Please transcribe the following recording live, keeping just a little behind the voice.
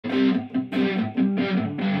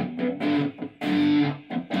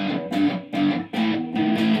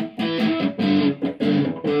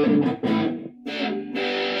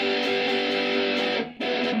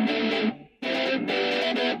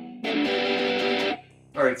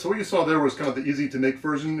Alright, so what you saw there was kind of the easy to make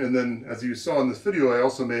version, and then as you saw in this video, I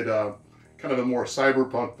also made kind of a more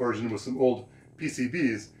cyberpunk version with some old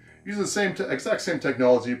PCBs. Using the exact same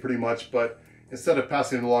technology pretty much, but instead of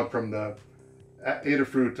passing it along from the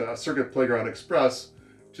Adafruit Circuit Playground Express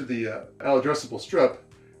to the addressable strip,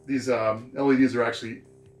 these LEDs are actually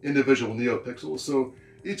individual neopixels. So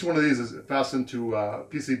each one of these is fastened to a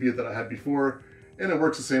PCB that I had before, and it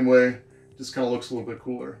works the same way, just kind of looks a little bit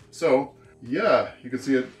cooler. So yeah, you can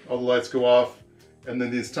see it, all the lights go off, and then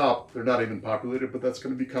these top, they're not even populated, but that's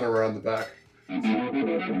going to be kind of around the back.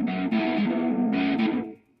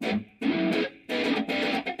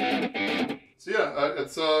 So yeah,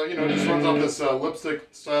 it's you know, it just runs off this lipstick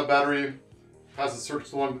style battery, has the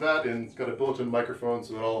circuits along with that, and it's got a built-in microphone,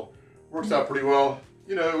 so it all works out pretty well.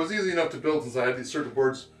 You know, it was easy enough to build since I had these circuit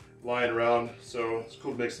boards lying around, so it's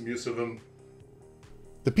cool to make some use of them.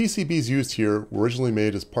 The PCBs used here were originally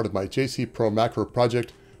made as part of my JC Pro Macro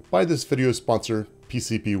project by this video sponsor,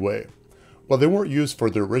 PCBWay. While they weren't used for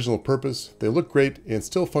their original purpose, they look great and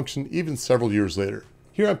still function even several years later.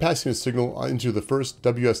 Here I'm passing a signal into the first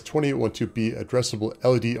WS2112B addressable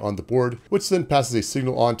LED on the board, which then passes a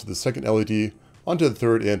signal on to the second LED, onto the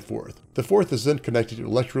third and fourth. The fourth is then connected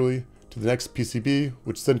electrically to the next PCB,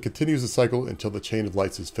 which then continues the cycle until the chain of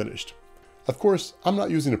lights is finished. Of course, I'm not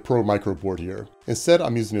using a Pro Micro board here. Instead,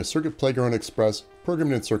 I'm using a Circuit Playground Express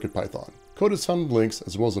programmed in CircuitPython. Code is found in links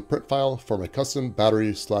as well as a print file for my custom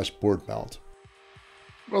battery/board mount.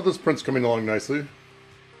 Well, this print's coming along nicely.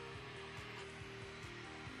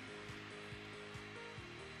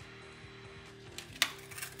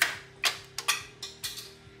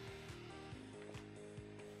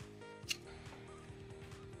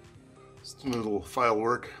 Just a little file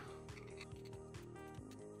work.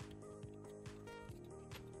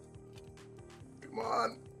 Come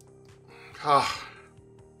on. Ah.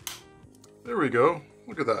 There we go.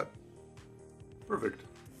 Look at that. Perfect.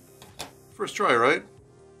 First try, right?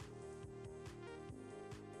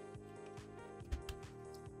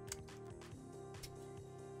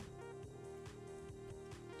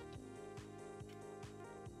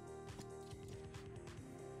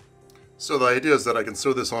 So the idea is that I can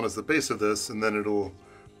sew this on as the base of this, and then it'll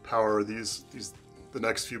power the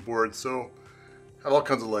next few boards. So have all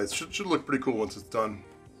kinds of lights. Should look pretty cool once it's done.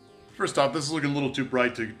 First off, this is looking a little too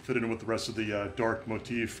bright to fit in with the rest of the dark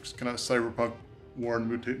motif. Just kind of cyberpunk worn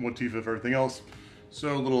motif of everything else.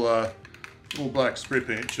 So a little black spray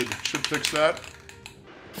paint should fix that.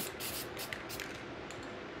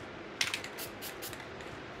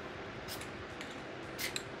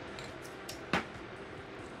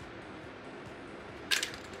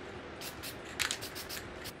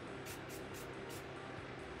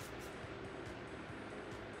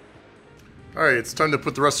 Alright, it's time to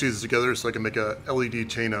put the rest of these together so I can make a LED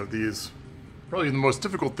chain out of these. Probably the most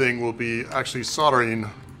difficult thing will be actually soldering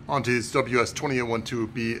onto these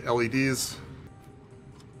WS2112B LEDs.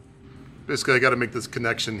 Basically, I got to make this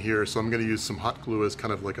connection here, so I'm going to use some hot glue as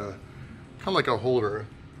kind of like a holder.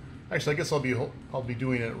 Actually, I guess I'll be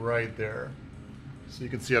doing it right there. So you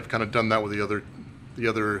can see I've kind of done that with the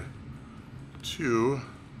other two.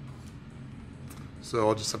 So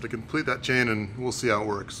I'll just have to complete that chain and we'll see how it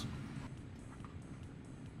works.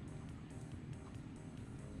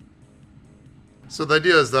 So the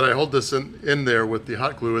idea is that I hold this in there with the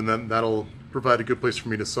hot glue, and then that'll provide a good place for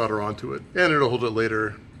me to solder onto it. And it'll hold it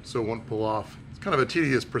later so it won't pull off. It's kind of a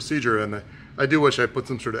tedious procedure, and I do wish I put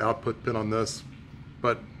some sort of output pin on this,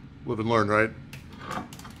 but live and learn, right?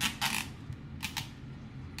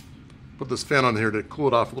 Put this fan on here to cool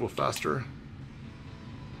it off a little faster.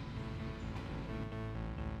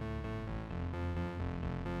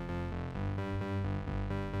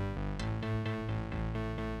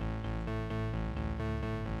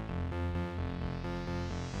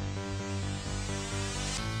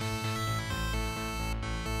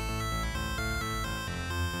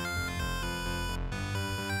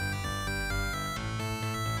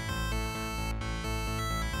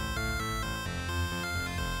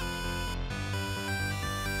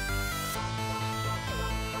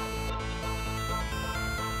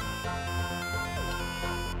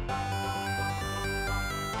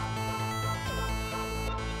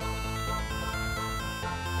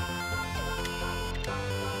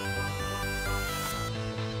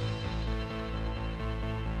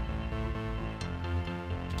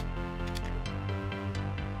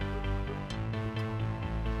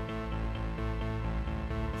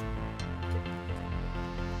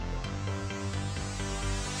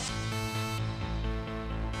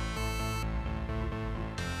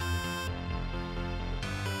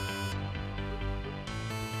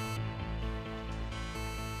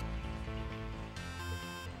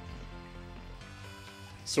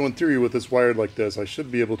 So in theory, with this wired like this, I should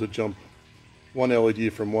be able to jump one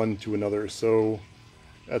LED from one to another. So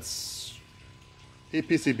that's 8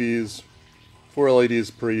 PCBs, 4 LEDs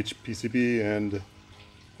per each PCB, and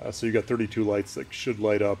so you got 32 lights that should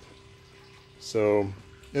light up. So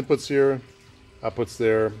inputs here, outputs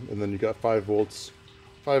there, and then you got 5 volts,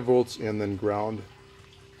 and then ground.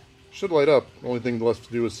 Should light up. The only thing left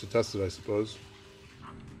to do is to test it, I suppose.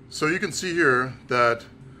 So you can see here that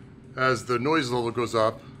as the noise level goes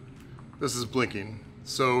up, this is blinking.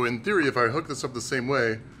 So in theory, if I hook this up the same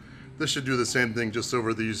way, this should do the same thing just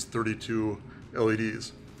over these 32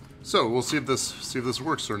 LEDs. So we'll see if this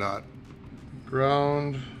works or not.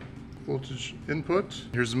 Ground voltage input.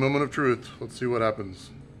 Here's the moment of truth. Let's see what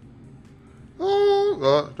happens.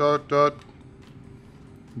 Oh, dot, dot,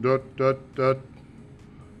 dot, dot, dot.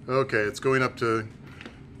 Okay, it's going up to,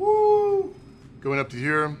 going up to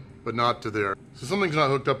here, but not to there. So something's not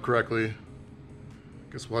hooked up correctly.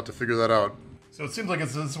 Guess we'll have to figure that out. So it seems like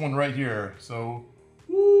it's this one right here. So,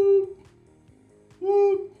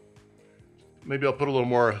 maybe I'll put a little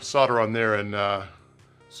more solder on there and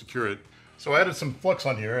secure it. So I added some flux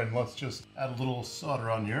on here, and let's just add a little solder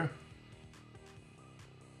on here.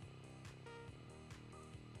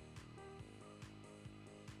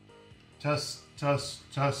 Test, test,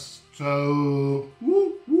 test. So,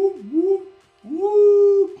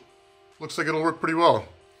 looks like it'll work pretty well.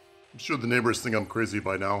 I'm sure the neighbors think I'm crazy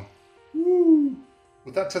by now.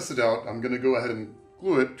 With that tested out, I'm going to go ahead and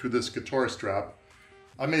glue it to this guitar strap.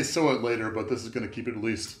 I may sew it later, but this is going to keep it at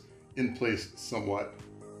least in place somewhat.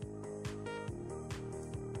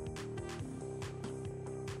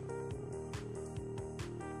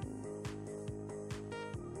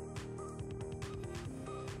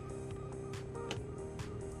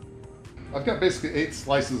 I've got basically 8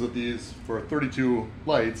 slices of these for 32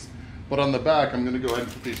 lights, but on the back I'm going to go ahead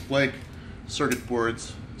and put these blank circuit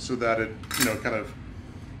boards so that it, you know, kind of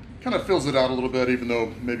fills it out a little bit, even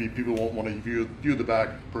though maybe people won't want to view the back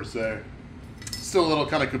per se. Still, it'll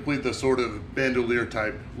kind of complete the sort of bandolier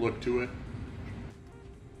type look to it.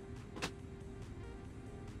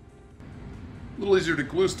 A little easier to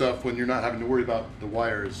glue stuff when you're not having to worry about the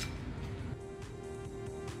wires.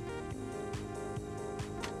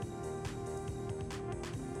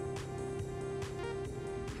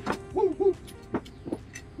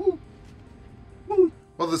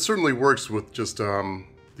 Well, this certainly works with just the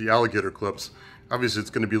alligator clips. Obviously,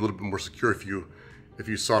 it's going to be a little bit more secure if you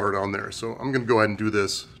solder it on there. So I'm going to go ahead and do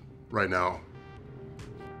this right now.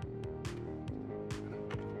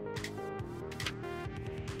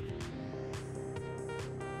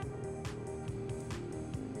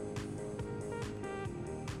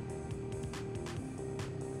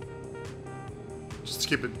 Just to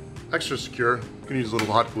keep it extra secure, you can use a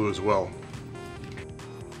little hot glue as well.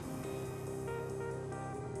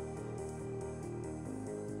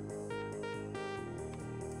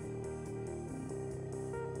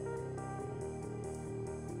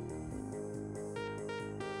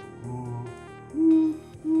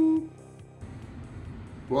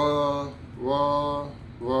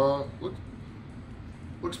 Look,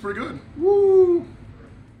 looks pretty good. Woo!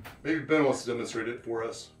 Maybe Ben wants to demonstrate it for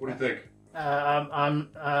us. What do you think? I'm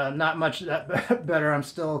not much that better. I'm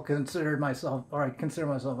still I consider myself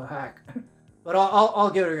a hack, but I'll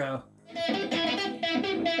give it a go.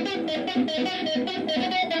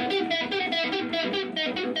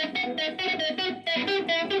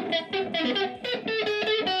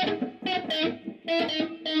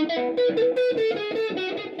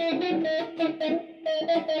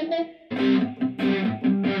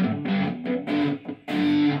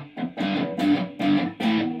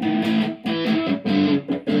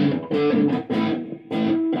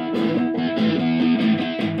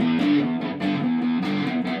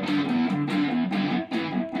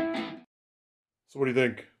 So what do you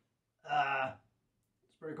think?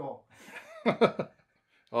 It's pretty cool.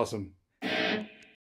 Awesome.